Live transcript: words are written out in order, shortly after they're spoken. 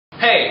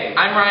Hey,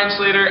 I'm Ryan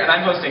Schlater, and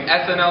I'm hosting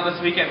SNL this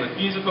weekend with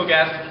musical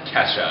guest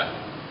Kesha.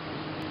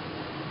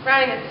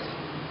 Ryan,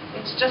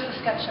 it's just a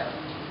sketch show.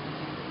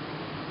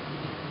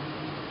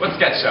 What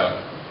sketch show?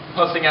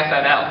 Hosting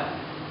SNL.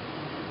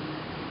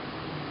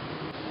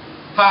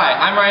 Hi,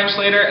 I'm Ryan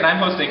Schlater, and I'm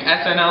hosting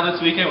SNL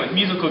this weekend with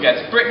musical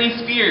guest Britney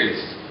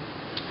Spears.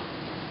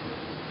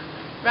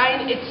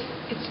 Ryan,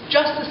 it's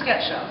just a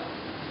sketch show.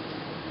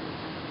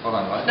 Hold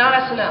on, what? Not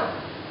SNL.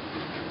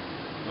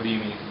 What do you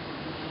mean?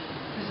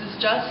 This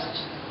is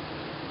just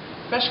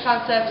Fresh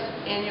Concepts'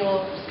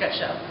 annual sketch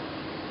show.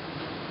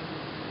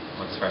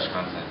 What's Fresh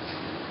Concepts?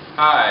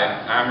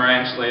 Hi, I'm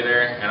Ryan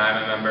Schlater, and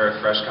I'm a member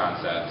of Fresh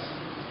Concepts.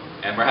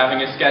 And we're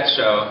having a sketch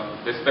show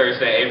this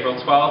Thursday, April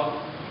 12th,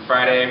 and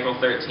Friday, April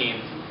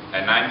 13th,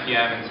 at 9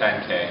 p.m. and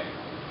 10K.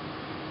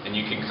 And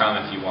you can come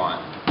if you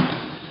want.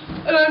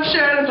 And I'm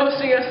Sharon, I'm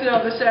hosting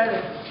SNL this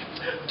Saturday.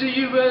 Do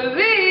you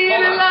believe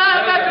in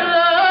life after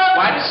love?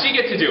 Why does she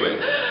get to do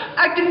it?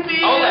 I can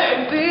feel Ole,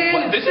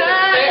 something this isn't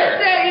inside fair.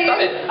 saying